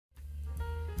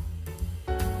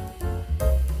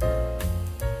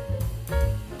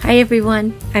Hi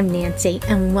everyone, I'm Nancy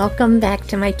and welcome back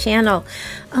to my channel.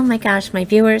 Oh my gosh, my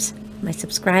viewers, my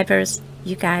subscribers,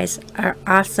 you guys are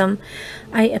awesome.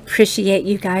 I appreciate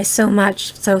you guys so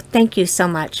much. So thank you so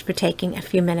much for taking a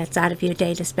few minutes out of your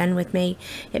day to spend with me.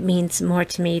 It means more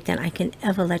to me than I can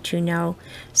ever let you know.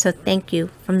 So thank you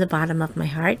from the bottom of my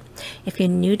heart. If you're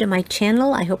new to my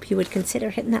channel, I hope you would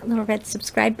consider hitting that little red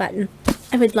subscribe button.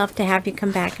 I would love to have you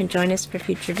come back and join us for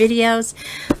future videos.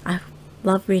 I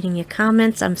love reading your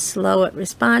comments. I'm slow at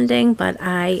responding, but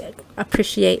I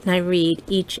appreciate and I read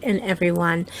each and every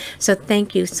one. So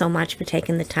thank you so much for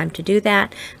taking the time to do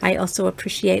that. I also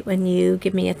appreciate when you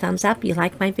give me a thumbs up, you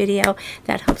like my video.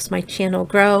 That helps my channel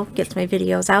grow, gets my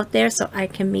videos out there so I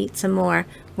can meet some more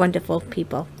wonderful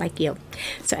people like you.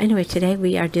 So anyway, today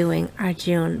we are doing our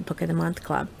June Book of the Month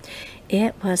Club.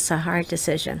 It was a hard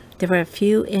decision. There were a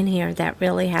few in here that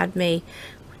really had me,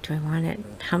 do I want it?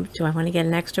 How do I want to get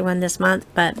an extra one this month?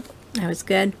 But I was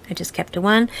good. I just kept to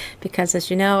one because, as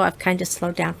you know, I've kind of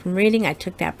slowed down from reading. I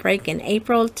took that break in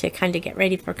April to kind of get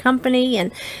ready for company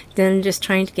and then just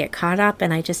trying to get caught up,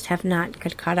 and I just have not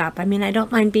got caught up. I mean, I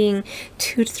don't mind being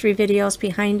 2 to 3 videos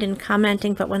behind and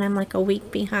commenting, but when I'm like a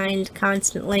week behind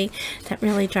constantly, that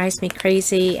really drives me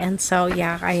crazy. And so,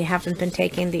 yeah, I haven't been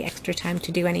taking the extra time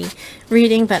to do any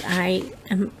reading, but I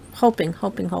am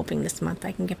hoping this month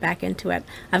I can get back into it.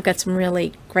 I've got some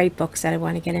really great books that I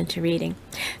want to get into reading.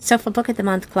 So for Book of the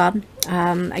Month Club,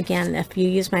 again, if you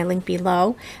use my link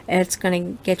below, it's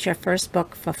going to get your first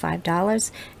book for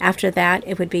 $5. After that,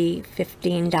 it would be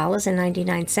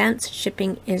 $15.99.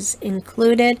 Shipping is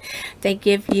included. They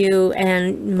give you,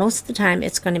 and most of the time,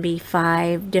 it's going to be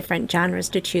 5 different genres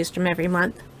to choose from every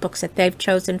month. Books that they've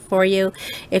chosen for you.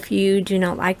 If you do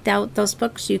not like those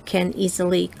books, you can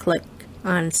easily click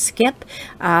on skip,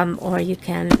 or you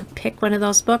can pick one of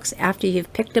those books. After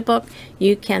you've picked a book,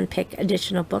 you can pick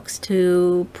additional books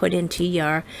to put into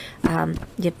your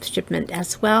shipment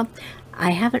as well.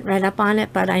 I haven't read up on it,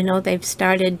 but I know they've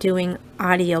started doing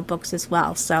audio books as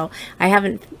well, so I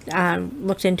haven't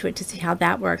looked into it to see how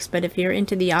that works. But if you're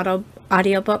into the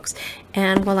audio books,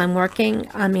 and while I'm working,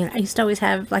 I mean, I used to always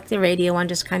have like the radio on,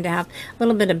 just kind of have a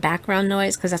little bit of background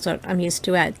noise, because that's what I'm used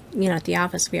to at, you know, at the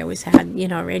office. We always had, you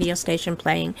know, a radio station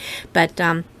playing. But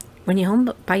when you're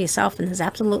home by yourself and there's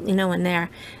absolutely no one there,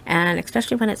 and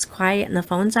especially when it's quiet and the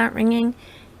phones aren't ringing,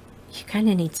 you kind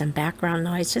of need some background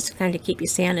noise just to kind of keep your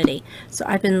sanity. So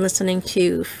I've been listening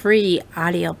to free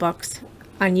audiobooks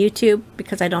on YouTube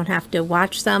because I don't have to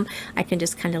watch them. I can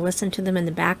just kind of listen to them in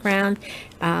the background.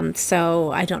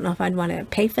 So I don't know if I'd want to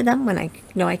pay for them when I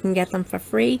know I can get them for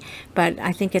free, but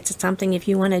I think it's something, if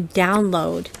you want to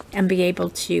download and be able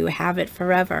to have it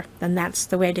forever, then that's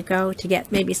the way to go to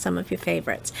get maybe some of your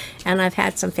favorites. And I've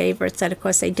had some favorites that, of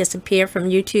course, they disappear from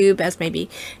YouTube as maybe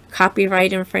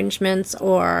copyright infringements,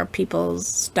 or people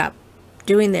stop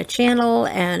doing their channel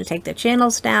and take their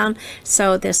channels down.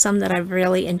 So there's some that I've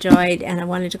really enjoyed and I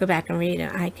wanted to go back and read,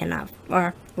 and I cannot,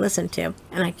 or listen to,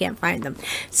 and I can't find them.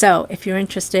 So if you're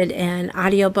interested in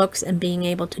audiobooks and being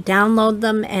able to download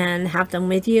them and have them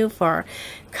with you for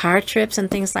car trips and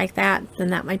things like that, then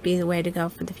that might be the way to go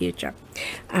for the future.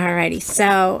 Alrighty,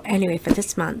 so anyway, for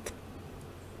this month,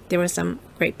 there were some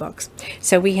great books.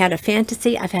 So we had a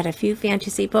fantasy. I've had a few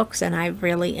fantasy books and I've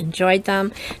really enjoyed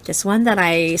them. This one that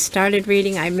I started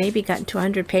reading, I maybe got to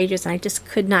 100 pages and I just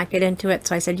could not get into it.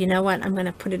 So I said, you know what, I'm going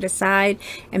to put it aside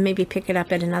and maybe pick it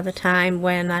up at another time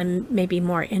when I'm maybe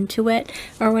more into it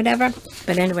or whatever.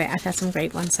 But anyway, I've had some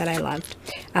great ones that I loved.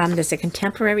 There's a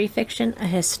contemporary fiction, a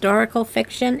historical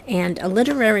fiction, and a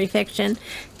literary fiction,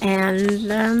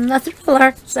 and a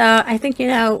thriller. So I think you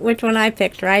know which one I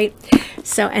picked, right?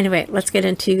 So anyway, let's get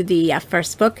into the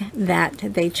first book that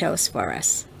they chose for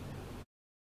us.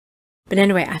 But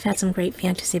anyway, I've had some great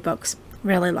fantasy books.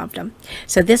 Really loved them.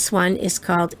 So this one is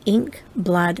called Ink,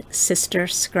 Blood, Sister,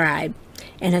 Scribe,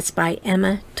 and it's by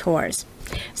Emma Torres.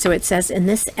 So it says, in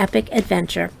this epic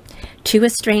adventure, 2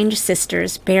 estranged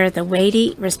sisters bear the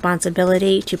weighty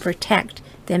responsibility to protect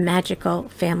their magical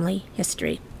family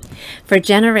history. For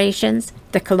generations,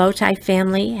 the Kolotai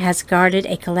family has guarded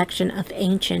a collection of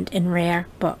ancient and rare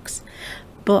books.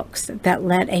 Books that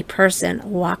let a person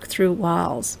walk through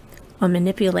walls or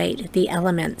manipulate the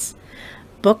elements.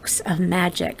 Books of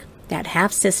magic that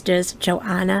half-sisters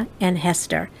Joanna and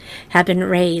Hester have been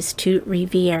raised to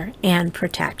revere and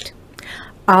protect.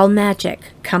 All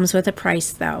magic comes with a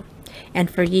price, though,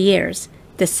 and for years,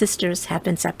 the sisters have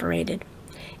been separated.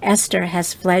 Esther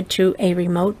has fled to a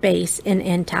remote base in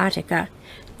Antarctica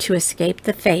to escape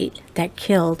the fate that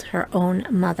killed her own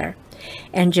mother,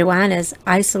 and Joanna's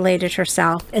isolated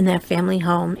herself in their family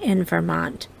home in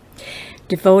Vermont,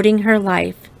 devoting her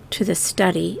life to the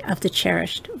study of the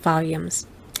cherished volumes.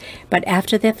 But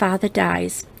after their father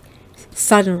dies,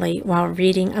 suddenly while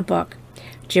reading a book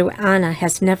Joanna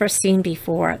has never seen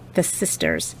before, the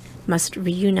sisters must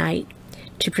reunite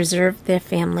to preserve their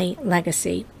family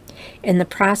legacy. In the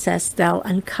process, they'll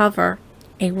uncover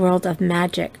a world of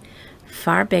magic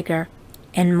far bigger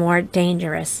and more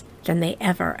dangerous than they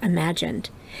ever imagined,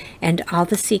 and all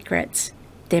the secrets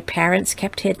their parents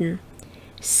kept hidden,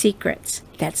 secrets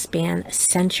that span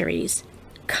centuries,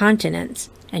 continents,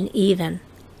 and even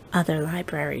other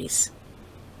libraries.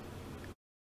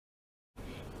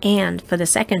 And for the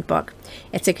second book,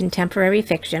 it's a contemporary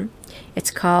fiction. It's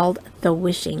called The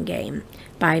Wishing Game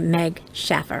by Meg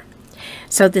Schaffer.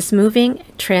 So this moving,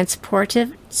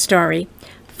 transportive story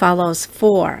follows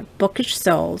 4 bookish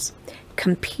souls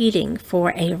competing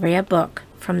for a rare book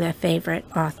from their favorite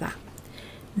author.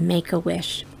 Make a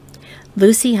wish.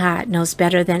 Lucy Hart knows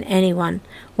better than anyone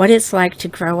what it's like to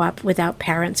grow up without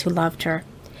parents who loved her.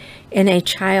 In a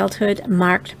childhood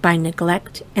marked by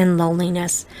neglect and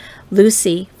loneliness,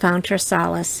 Lucy found her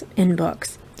solace in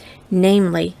books,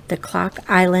 namely the Clock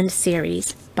Island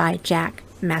series by Jack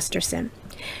Masterson.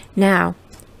 Now,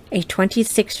 a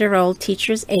 26-year-old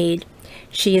teacher's aide,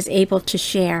 she is able to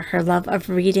share her love of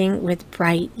reading with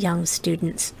bright young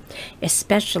students,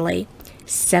 especially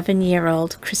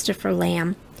 7-year-old Christopher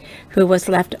Lamb, who was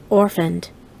left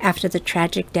orphaned after the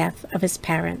tragic death of his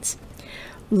parents.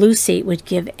 Lucy would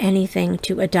give anything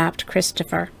to adopt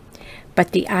Christopher,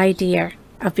 but the idea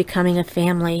of becoming a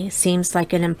family seems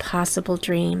like an impossible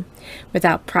dream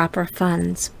without proper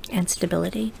funds and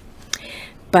stability.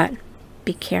 But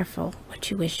be careful what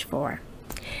you wish for.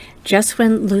 Just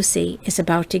when Lucy is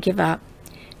about to give up,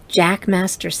 Jack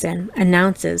Masterson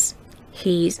announces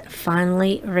he's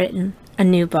finally written a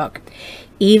new book.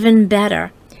 Even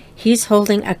better, he's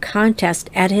holding a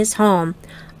contest at his home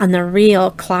on the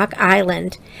real Clock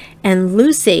Island, and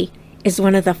Lucy is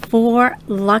one of the 4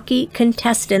 lucky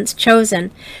contestants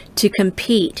chosen to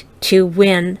compete to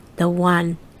win the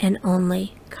one and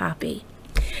only copy.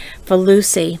 For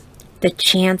Lucy, the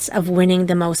chance of winning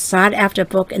the most sought-after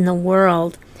book in the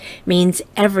world means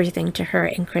everything to her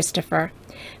and Christopher.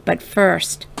 But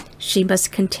first, she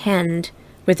must contend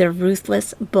with the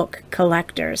ruthless book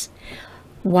collectors,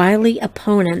 wily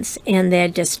opponents, and their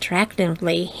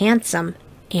distractingly handsome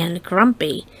and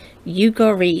grumpy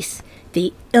Hugo Reese,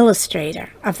 the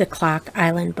illustrator of the Clock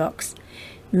Island books.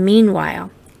 Meanwhile,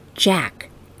 Jack,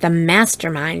 the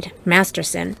mastermind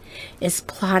Masterson, is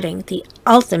plotting the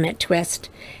ultimate twist,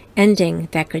 ending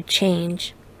that could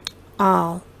change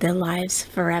all their lives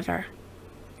forever.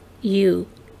 You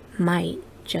might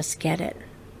just get it.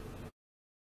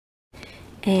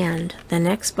 And the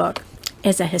next book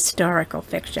is a historical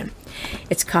fiction.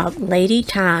 It's called Lady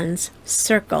Tan's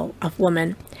Circle of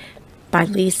Women by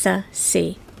Lisa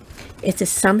C. It's a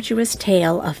sumptuous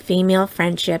tale of female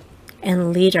friendship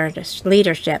and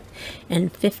leadership in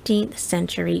 15th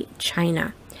century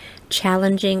China,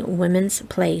 challenging women's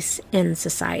place in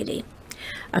society.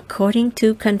 According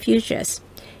to Confucius,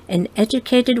 an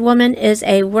educated woman is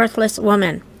a worthless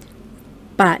woman.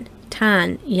 But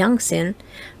Tan Yongxin,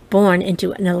 born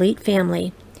into an elite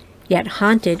family, yet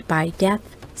haunted by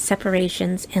death,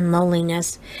 separations, and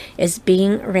loneliness, is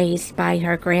being raised by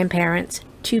her grandparents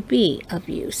to be of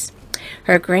use.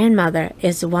 Her grandmother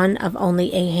is one of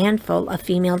only a handful of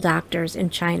female doctors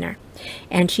in China,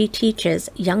 and she teaches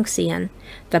Yongxian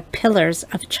the pillars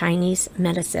of Chinese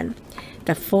medicine,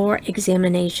 the 4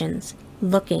 examinations: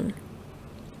 looking,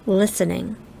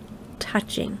 listening,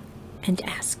 touching, and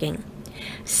asking,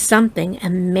 something a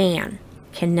man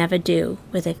can never do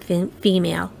with a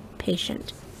female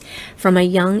patient. From a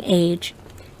young age,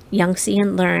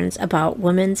 Yongxian learns about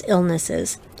women's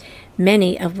illnesses,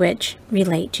 many of which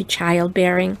relate to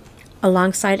childbearing.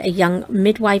 Alongside a young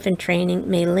midwife in training,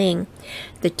 Mei Ling,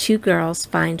 the 2 girls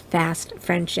find fast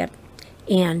friendship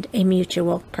and a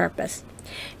mutual purpose.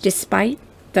 Despite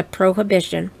the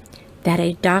prohibition that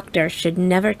a doctor should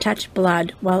never touch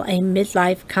blood while a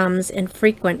midwife comes in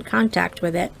frequent contact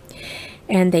with it,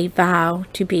 and they vow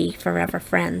to be forever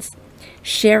friends,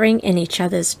 sharing in each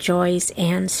other's joys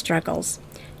and struggles.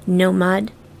 No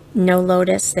mud, no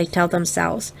lotus, they tell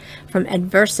themselves. From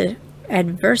adversity,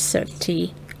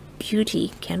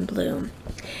 beauty can bloom.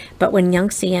 But when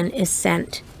Yongxian is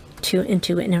sent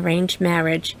into an arranged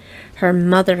marriage, her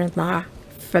mother-in-law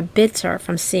forbids her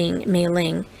from seeing Mei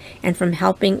Ling and from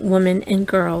helping women and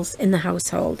girls in the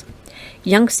household.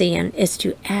 Yongxian is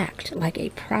to act like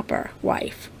a proper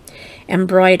wife,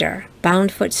 embroider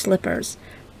bound-foot slippers,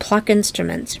 pluck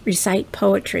instruments, recite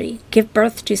poetry, give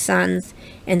birth to sons,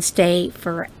 and stay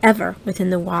forever within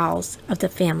the walls of the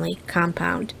family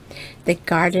compound, the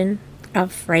garden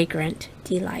of fragrant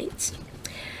delights.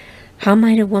 How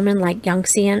might a woman like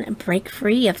Yongxian break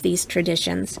free of these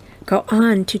traditions, go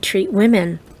on to treat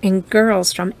women and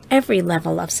girls from every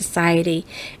level of society,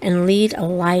 and lead a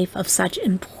life of such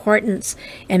importance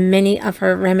in many of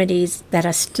her remedies that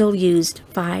are still used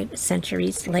 5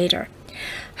 centuries later?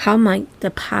 How might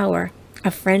the power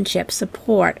of friendship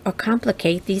support or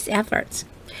complicate these efforts?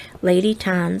 Lady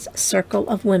Tan's Circle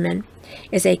of Women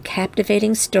is a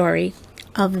captivating story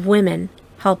of women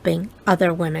helping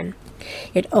other women.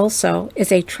 It also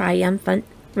is a triumphant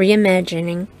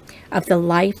reimagining of the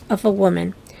life of a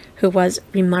woman who was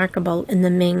remarkable in the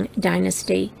Ming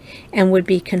Dynasty and would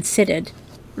be considered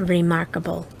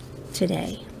remarkable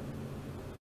today.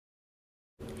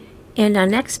 And our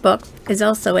next book is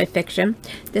also a fiction.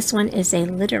 This one is a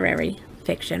literary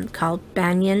fiction called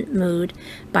Banyan Mood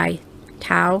by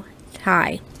Tao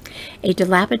Tai. A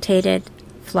dilapidated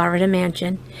Florida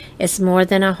mansion is more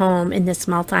than a home in this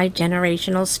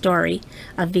multi-generational story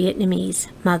of Vietnamese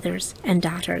mothers and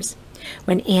daughters.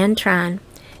 When An Tran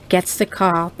gets the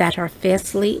call that her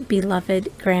fiercely beloved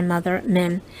grandmother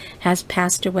Min has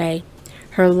passed away,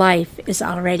 her life is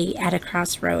already at a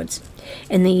crossroads.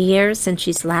 In the years since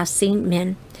she's last seen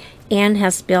Min, Anne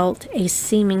has built a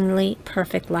seemingly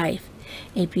perfect life,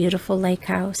 a beautiful lake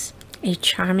house, a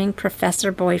charming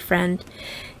professor boyfriend,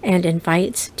 and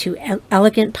invites to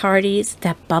elegant parties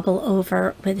that bubble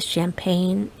over with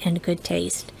champagne and good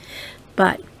taste.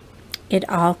 But it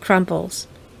all crumbles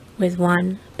with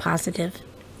one positive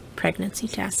pregnancy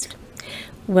test.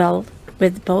 Well,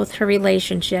 with both her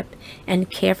relationship and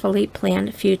carefully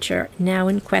planned future now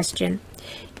in question,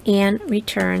 Anne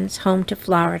returns home to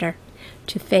Florida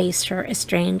to face her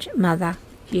estranged mother,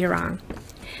 Yurong.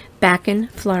 Back in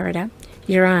Florida,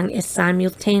 Yurong is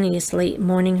simultaneously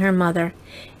mourning her mother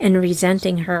and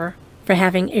resenting her for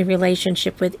having a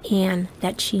relationship with Anne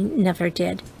that she never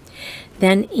did.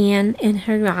 Then Anne and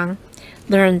Yurong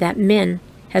learn that Min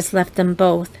has left them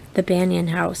both the Banyan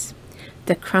house,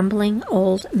 the crumbling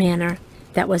old manor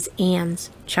that was Anne's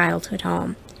childhood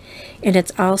home, in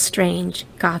its all strange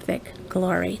Gothic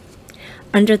glory.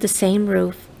 Under the same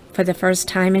roof, for the first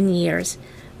time in years,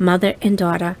 mother and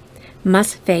daughter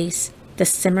must face the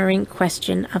simmering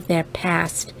question of their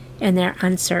past and their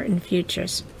uncertain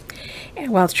futures,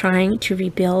 while trying to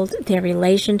rebuild their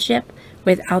relationship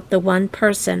without the one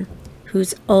person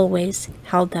who's always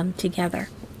held them together.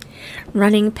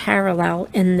 Running parallel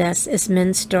in this is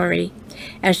Min's story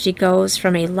as she goes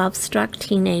from a love-struck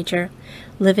teenager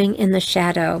living in the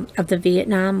shadow of the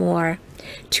Vietnam War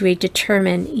to a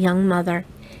determined young mother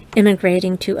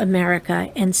immigrating to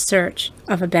America in search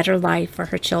of a better life for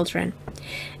her children.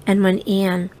 And when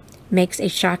Anne makes a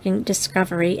shocking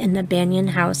discovery in the Banyan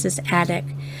house's attic,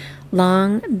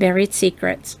 long-buried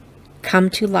secrets come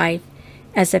to life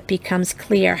as it becomes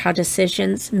clear how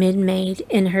decisions Min made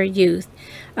in her youth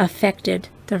affected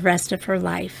the rest of her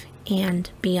life and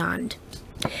beyond.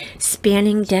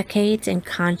 Spanning decades and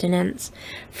continents,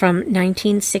 from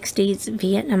 1960s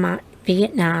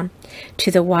Vietnam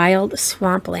to the wild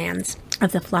swamplands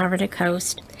of the Florida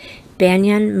coast,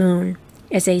 Banyan Moon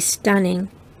is a stunning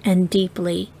and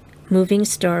deeply moving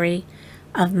story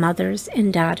of mothers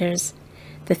and daughters,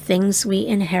 the things we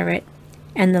inherit,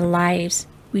 and the lives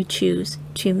we choose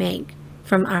to make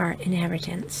from our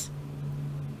inheritance.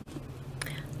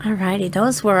 Alrighty,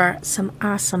 those were some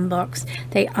awesome books.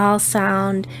 They all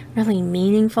sound really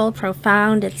meaningful,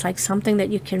 profound. It's like something that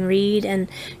you can read and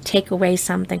take away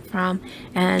something from.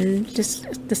 And just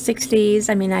the 60s,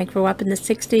 I mean, I grew up in the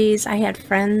 60s. I had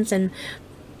friends and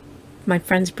my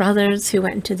friends' brothers who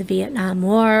went into the Vietnam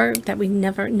War that we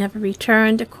never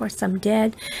returned. Of course, some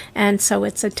did. And so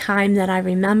it's a time that I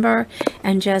remember,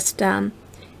 and just an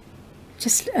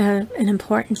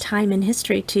important time in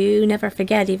history to never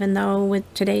forget, even though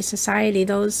with today's society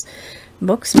those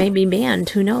books may be banned,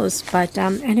 who knows. But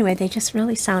anyway, they just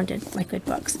really sounded like good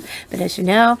books. But as you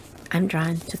know, I'm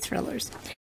drawn to thrillers.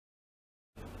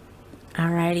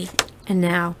 Alrighty, and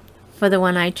now for the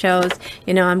one I chose,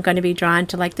 you know, I'm going to be drawn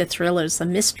to like the thrillers, the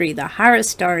mystery, the horror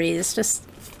stories, just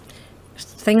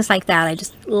things like that. I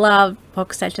just love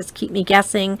books that just keep me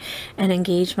guessing and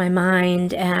engage my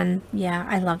mind, and yeah,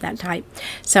 I love that type.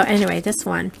 So anyway, this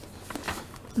one,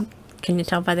 can you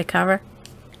tell by the cover?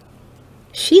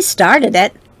 She Started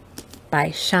It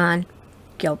by Sean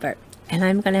Gilbert. And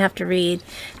I'm going to have to read,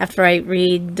 after I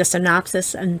read the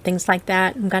synopsis and things like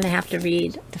that, I'm going to have to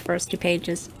read the first 2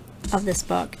 pages of this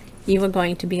book You are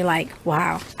going to be like,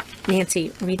 wow.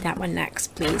 Nancy, read that one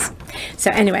next, please.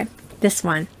 So anyway, this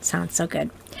one sounds so good.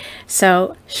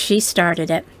 So She Started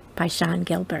It by Sean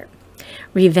Gilbert.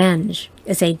 Revenge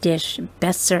is a dish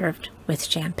best served with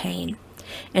champagne.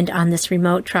 And on this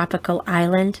remote tropical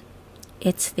island,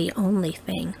 it's the only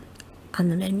thing on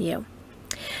the menu.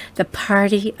 The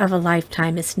party of a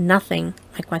lifetime is nothing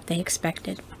like what they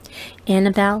expected.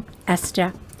 Annabelle,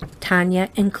 Esther, Tanya,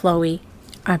 and Chloe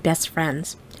are best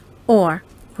friends, or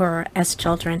were as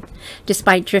children,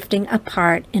 despite drifting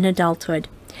apart in adulthood.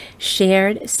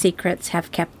 Shared secrets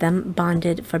have kept them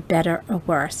bonded for better or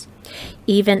worse,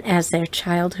 even as their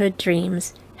childhood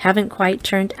dreams haven't quite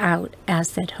turned out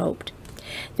as they'd hoped.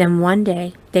 Then one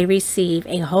day they receive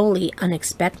a wholly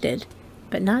unexpected,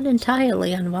 but not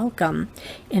entirely unwelcome,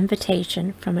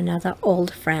 invitation from another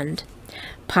old friend.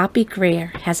 Poppy Greer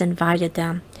has invited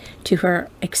them to her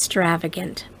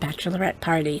extravagant bachelorette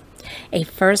party, a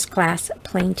first-class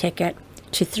plane ticket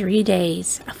to 3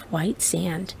 days of white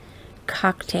sand,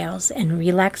 cocktails, and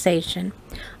relaxation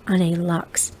on a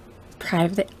luxe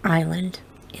private island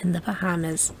in the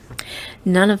Bahamas.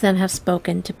 None of them have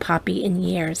spoken to Poppy in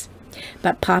years,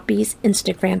 but Poppy's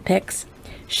Instagram pics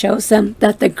shows them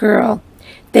that the girl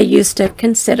they used to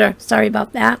consider, sorry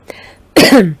about that,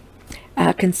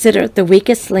 consider the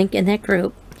weakest link in their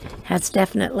group has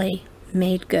definitely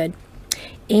made good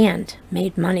and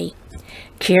made money.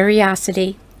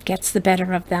 Curiosity gets the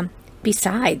better of them.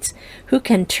 Besides, who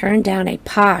can turn down a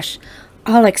posh,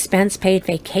 all-expense-paid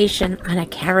vacation on a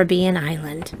Caribbean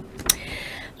island?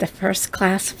 The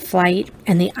first-class flight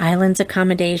and the island's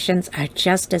accommodations are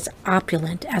just as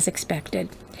opulent as expected.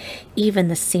 Even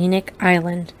the scenic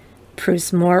island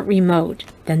proves more remote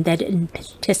than they'd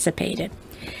anticipated.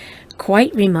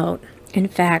 Quite remote, in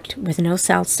fact, with no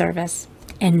cell service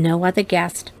and no other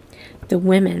guest. The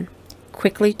women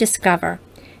quickly discover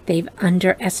they've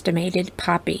underestimated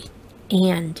Poppy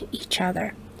and each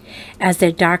other. As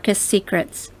their darkest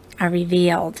secrets are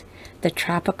revealed, the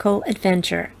tropical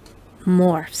adventure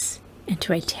morphs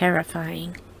into a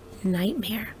terrifying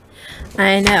nightmare.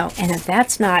 I know, and if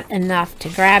that's not enough to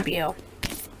grab you,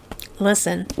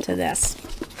 listen to this.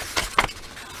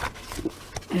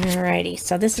 Alrighty,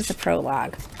 so this is a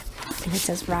prologue, and it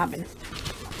says Robin,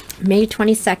 May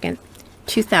 22nd,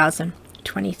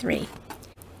 2023.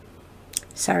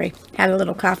 Sorry, had a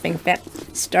little coughing fit.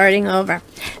 Starting over.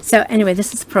 So anyway,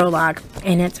 this is the prologue,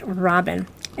 and it's Robin,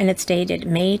 and it's dated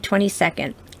May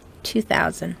 22nd,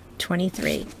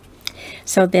 2023.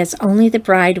 So there's only the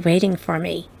bride waiting for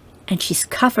me, and she's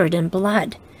covered in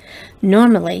blood.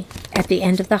 Normally, at the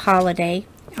end of the holiday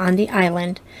on the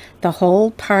island, the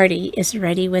whole party is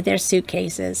ready with their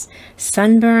suitcases,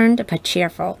 sunburned but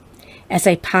cheerful. As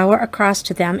I power across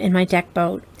to them in my deck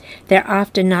boat, they're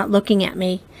often not looking at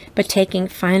me, but taking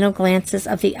final glances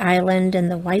of the island and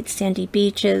the white sandy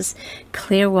beaches,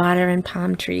 clear water, and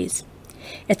palm trees.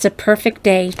 It's a perfect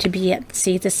day to be at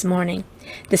sea this morning.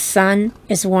 The sun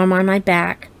is warm on my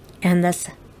back, and the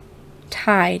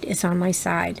tide is on my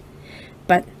side.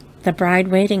 But the bride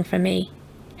waiting for me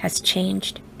has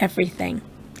changed everything.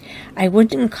 I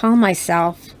wouldn't call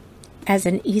myself as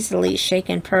an easily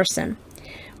shaken person.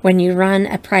 When you run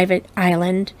a private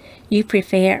island, you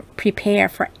prepare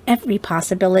for every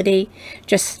possibility.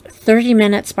 Just 30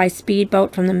 minutes by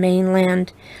speedboat from the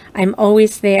mainland. I'm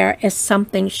always there if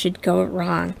something should go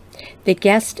wrong. The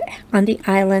guests on the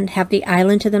island have the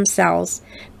island to themselves,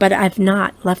 but I've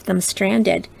not left them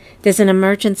stranded. There's an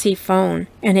emergency phone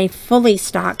and a fully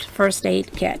stocked first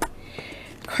aid kit.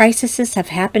 Crises have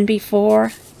happened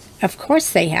before. Of course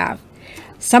they have.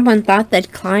 Someone thought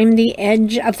they'd climbed the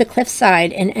edge of the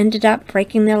cliffside and ended up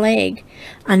breaking their leg.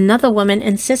 Another woman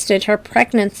insisted her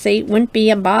pregnancy wouldn't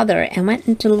be a bother and went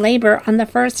into labor on the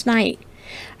first night.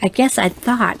 I guess I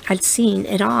thought I'd seen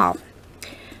it all.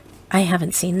 I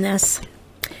haven't seen this.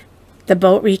 The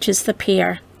boat reaches the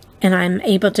pier, and I'm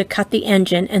able to cut the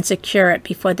engine and secure it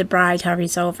before the bride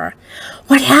hurries over.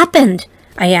 "What happened?"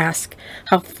 I ask.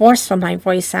 How forceful my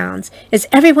voice sounds. "Is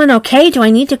everyone okay? Do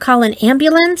I need to call an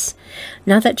ambulance?"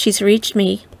 Now that she's reached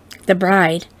me, the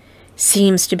bride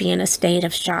seems to be in a state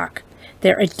of shock.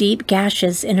 There are deep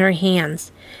gashes in her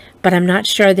hands, but I'm not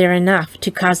sure they're enough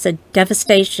to cause the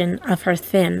devastation of her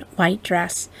thin white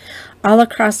dress. All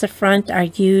across the front are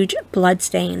huge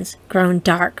bloodstains, grown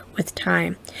dark with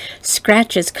time.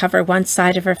 Scratches cover one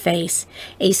side of her face.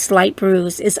 A slight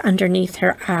bruise is underneath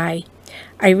her eye.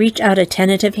 I reach out a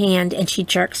tentative hand, and she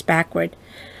jerks backward.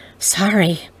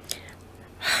 "Sorry."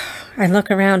 I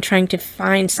look around trying to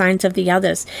find signs of the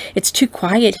others. It's too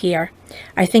quiet here.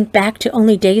 I think back to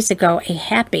only days ago, a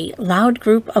happy, loud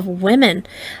group of women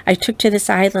I took to this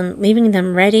island, leaving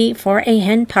them ready for a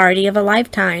hen party of a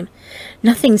lifetime.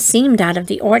 Nothing seemed out of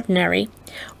the ordinary.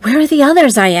 Where are the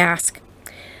others, I ask?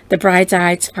 The bride's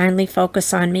eyes finally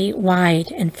focus on me,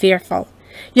 wide and fearful.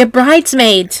 Your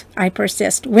bridesmaids, I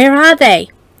persist. Where are they?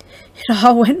 It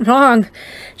all went wrong,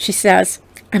 she says.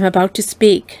 I'm about to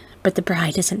speak, but the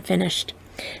bride isn't finished.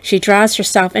 She draws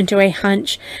herself into a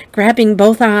hunch, grabbing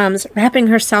both arms, wrapping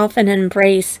herself in an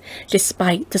embrace,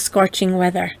 despite the scorching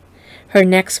weather. Her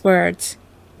next words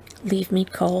leave me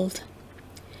cold.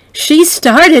 She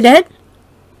started it!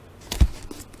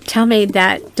 Tell me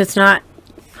that does not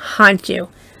haunt you.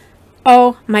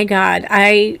 Oh my God,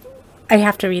 I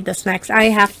have to read this next. I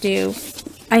have to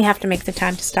make the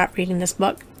time to stop reading this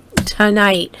book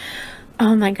tonight.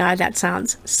 Oh my God, that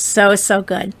sounds so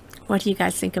good. What do you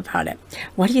guys think about it?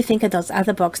 What do you think of those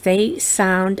other books? They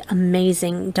sound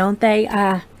amazing, don't they?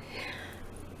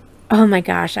 Oh my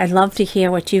gosh, I'd love to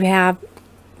hear what you have.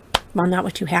 Well, not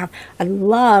what you have. I'd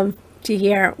love to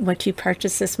hear what you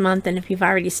purchased this month, and if you've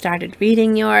already started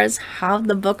reading yours, how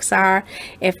the books are.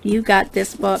 If you got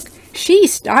this book, she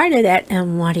started it,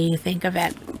 and what do you think of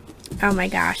it? Oh my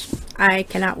gosh, I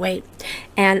cannot wait.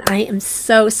 And I am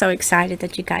so excited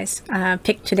that you guys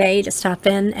picked today to stop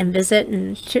in and visit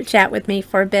and chit chat with me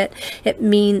for a bit. It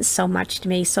means so much to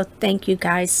me, so thank you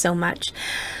guys so much.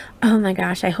 Oh my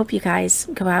gosh, I hope you guys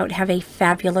go out, have a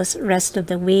fabulous rest of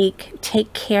the week.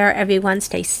 Take care, everyone.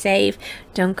 Stay safe.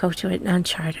 Don't go to an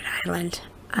uncharted island.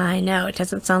 I know, it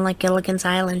doesn't sound like Gilligan's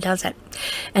Island, does it?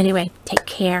 Anyway, take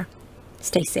care.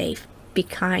 Stay safe. Be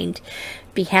kind.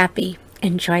 Be happy.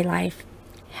 Enjoy life.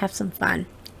 Have some fun.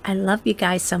 I love you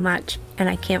guys so much, and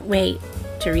I can't wait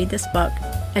to read this book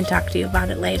and talk to you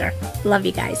about it later. Love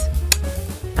you guys.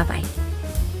 Bye-bye.